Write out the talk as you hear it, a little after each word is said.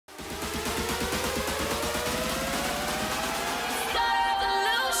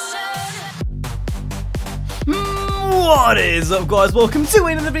What is up, guys? Welcome to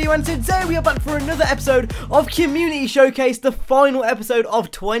another video, and today we are back for another episode of Community Showcase, the final episode of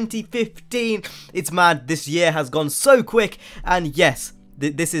 2015. It's mad, this year has gone so quick, and yes,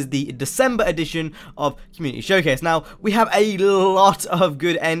 this is the December edition of Community Showcase. Now, we have a lot of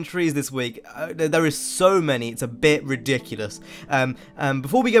good entries this week. There is so many, it's a bit ridiculous.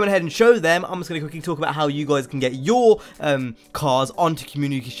 Before we go ahead and show them, I'm just going to quickly talk about how you guys can get your cars onto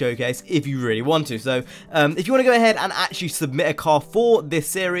Community Showcase if you really want to. So, if you want to go ahead and actually submit a car for this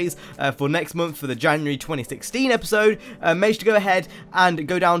series for next month, for the January 2016 episode, make sure to go ahead and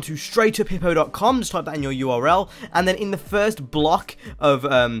go down to StraightUpHippo.com, just type that in your URL, and then in the first block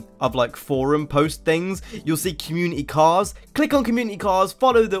of like forum post things, you'll see community cars. Click on community cars,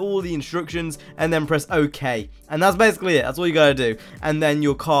 follow all the instructions, and then press OK. And that's basically it. That's all you gotta do. And then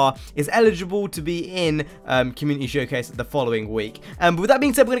your car is eligible to be in Community Showcase the following week. But with that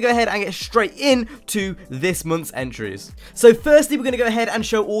being said, we're gonna go ahead and get straight into this month's entries. So firstly, we're gonna go ahead and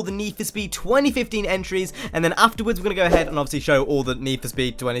show all the Need for Speed 2015 entries, and then afterwards we're gonna go ahead and obviously show all the Need for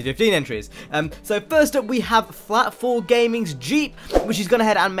Speed 2015 entries. So first up, we have Flat 4 Gaming's Jeep, which he's gone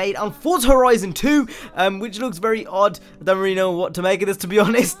ahead and made on Forza Horizon 2, which looks very odd. I don't really know what to make of this, to be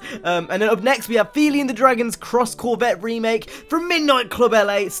honest. And then up next, we have Feely and the Dragons Cross Corvette remake from Midnight Club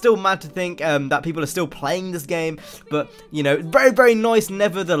LA. It's still mad to think that people are still playing this game, but you know, very, very nice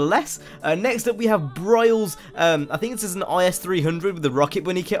nevertheless. Next up, we have Broyles. I think this is an IS300 with the Rocket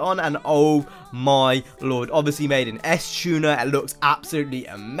Bunny kit on, and oh my lord, obviously made in S-Tuner. It looks absolutely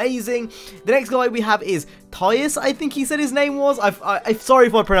amazing. The next guy we have is Tyus, I think he said his name was. I'm sorry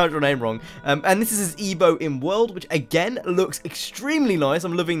if I pronounced your name wrong. And this is his Evo in World, which again looks extremely nice.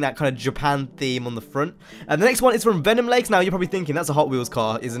 I'm loving that kind of Japan theme on the front. And the next one is from Venom Lakes. Now you're probably thinking that's a Hot Wheels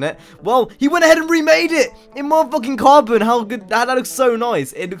car, isn't it? Well, he went ahead and remade it in motherfucking carbon. How good! That looks so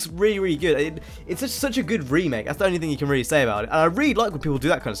nice. It looks really, really good. It's such a good remake. That's the only thing you can really say about it. And I really like when people do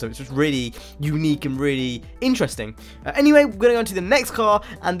that kind of stuff. It's just really unique and really interesting. Anyway, we're gonna go on to the next car,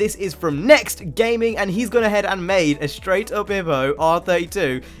 and this is from Next Gaming, and he's gone ahead and made a StraightUpHippo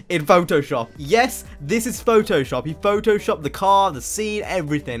R32 in Photoshop. Yes, this is Photoshop. He photoshopped the car, the scene,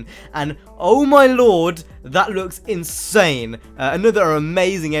 everything, and oh my lord, that looks insane. Another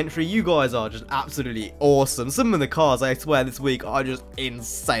amazing entry. You guys are just absolutely awesome. Some of the cars, I swear, this week are just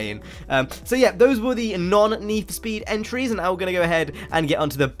insane. So yeah, those were the non-Need for Speed entries, and now we're going to go ahead and get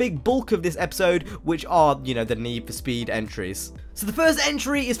onto the big bulk of this episode, which are, you know, the Need for Speed entries. So the first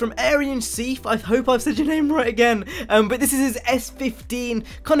entry is from Aryan Seif. I hope I've said your name right again. But this is his S15,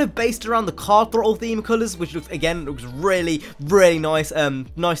 kind of based around the car throttle theme colors, which looks really, really nice.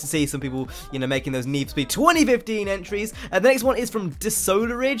 Nice to see some people, you know, making those Need for Speed 2015 entries. The next one is from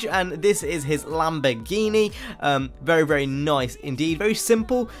DeSolarage, and this is his Lamborghini. Very, very nice indeed. Very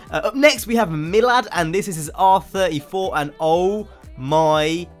simple. Up next we have Milad, and this is his R34, and oh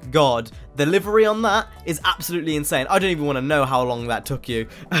my god, the livery on that is absolutely insane. I don't even want to know how long that took you.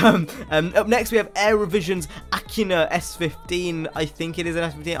 Up next we have Aerovision's Acuna S15. I think it is an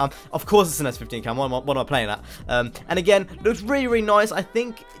S15. Of course it's an S15 cam. What am I playing at? And again, looks really, really nice. I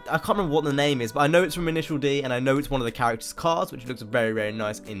can't remember what the name is, but I know it's from Initial D, and I know it's one of the characters' cars, which looks very, very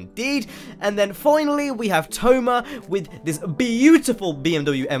nice indeed. And then finally we have Toma with this beautiful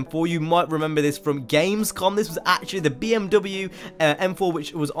BMW M4. You might remember this from Gamescom. This was actually the BMW M4,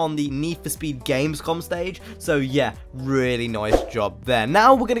 which was on the Need for Speed Gamescom stage. So yeah, really nice job there.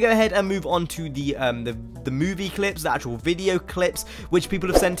 Now we're gonna go ahead and move on to the movie clips, the actual video clips, which people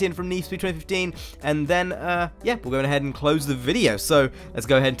have sent in from Need for Speed 2015, and then yeah, we'll go ahead and close the video. So let's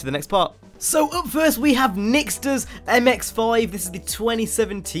go ahead to the next part. So up first we have Nixter's MX-5. This is the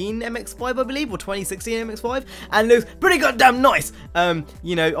 2017 MX-5, I believe, or 2016 MX-5, and looks pretty goddamn nice.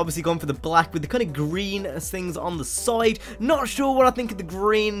 You know, obviously gone for the black with the kind of green things on the side. Not sure what I think of the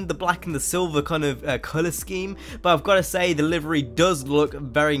green, the black, and the silver kind of color scheme, but I've got to say the livery does look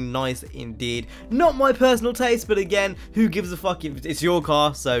very nice indeed. Not my personal taste, but again, who gives a fuck? It's your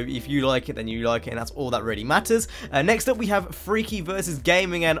car, so if you like it, then you like it, and that's all that really matters. Next up we have Freaky versus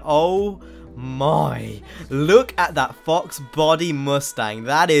Gaming, and oh my, look at that Fox body Mustang.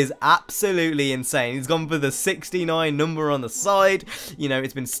 That is absolutely insane. He's gone for the 69 number on the side. You know,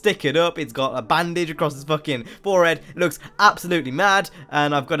 it's been stickered up. It's got a bandage across his fucking forehead. It looks absolutely mad,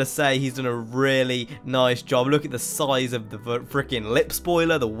 and I've got to say he's done a really nice job. Look at the size of the freaking lip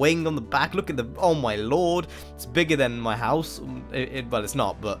spoiler, the wing on the back. Look at the, oh my lord, it's bigger than my house. Well, it's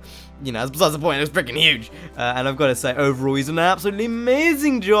not, but you know, that's besides the point. It's freaking huge. And I've got to say, overall, he's done an absolutely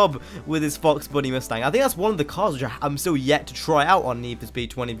amazing job with his Fox Bunny Mustang. I think that's one of the cars which I'm still yet to try out on Need for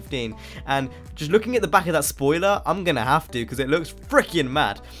Speed 2015. And just looking at the back of that spoiler, I'm going to have to because it looks freaking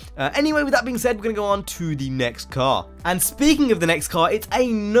mad. Anyway, with that being said, we're going to go on to the next car. And speaking of the next car, it's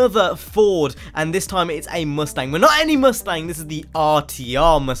another Ford, and this time it's a Mustang. But not any Mustang, this is the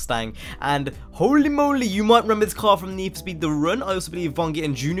RTR Mustang. And holy moly, you might remember this car from Need for Speed The Run. I also believe Von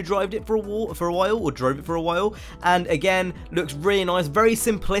Gittin Jr. drove it for a while. And again, looks really nice, very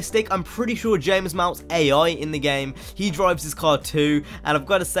simplistic. I'm pretty sure James Mount's AI in the game, he drives this car too. And I've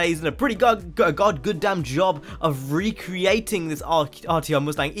got to say, he's done a pretty goddamn job of recreating this RTR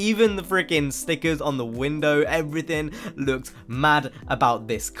Mustang. Even the freaking stickers on the window, everything looks mad about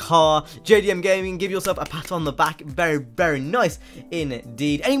this car. JDM Gaming, give yourself a pat on the back. Very, very nice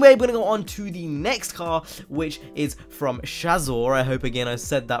indeed. Anyway, we're going to go on to the next car, which is from Shazor. I hope again I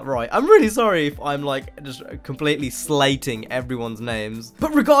said that right. I'm really sorry if I'm like just completely slating everyone's names.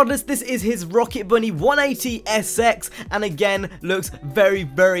 But regardless, this is his Rocket Bunny 180 SX, and again, looks very,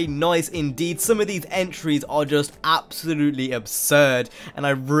 very nice indeed. Some of these entries are just absolutely absurd, and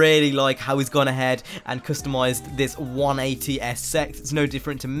I really like how he's gone ahead and customized this 180 SX. It's no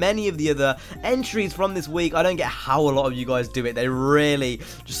different to many of the other entries from this week. I don't get how a lot of you guys do it. They really,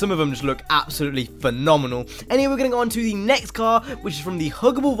 just some of them just look absolutely phenomenal. Anyway, we're going to go on to the next car, which is from the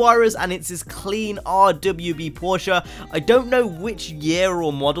Huggable Virus, and it's this clean RWB Porsche. I don't know which year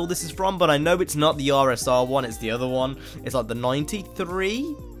or model this is from, but I know it's not the RSR one, it's the other one. It's like the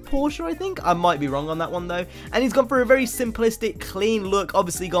 93 Porsche, I think. I might be wrong on that one though. And he's gone for a very simplistic, clean look.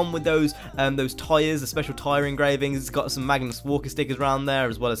 Obviously gone with those tires, the special tire engravings. It's got some Magnus Walker stickers around there,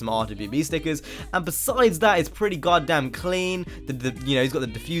 as well as some RWB stickers. And besides that, it's pretty goddamn clean. You know, he's got the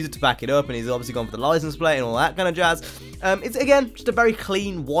diffuser to back it up, and he's obviously gone for the license plate and all that kind of jazz. It's again just a very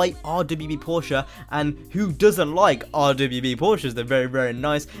clean white RWB Porsche, and who doesn't like RWB Porsches? They're very, very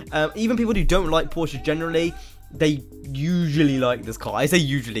nice. Even people who don't like Porsches generally, they usually like this car. I say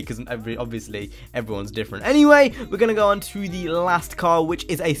usually because obviously everyone's different. Anyway, we're going to go on to the last car, which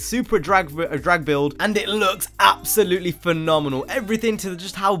is a Supra drag build, and it looks absolutely phenomenal. Everything to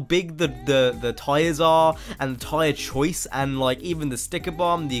just how big the tires are, and the tire choice, and like even the sticker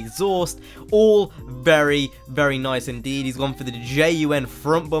bomb, the exhaust, all very, very nice indeed. He's gone for the JUN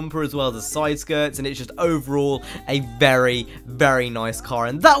front bumper as well as the side skirts, and it's just overall a very, very nice car.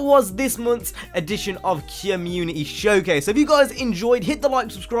 And that was this month's edition of Community Showcase. So if you guys enjoyed, hit the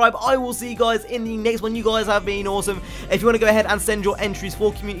like, subscribe. I will see you guys in the next one. You guys have been awesome. If you want to go ahead and send your entries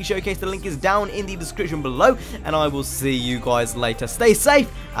for Community Showcase, the link is down in the description below, and I will see you guys later. Stay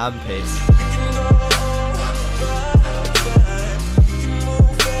safe and peace.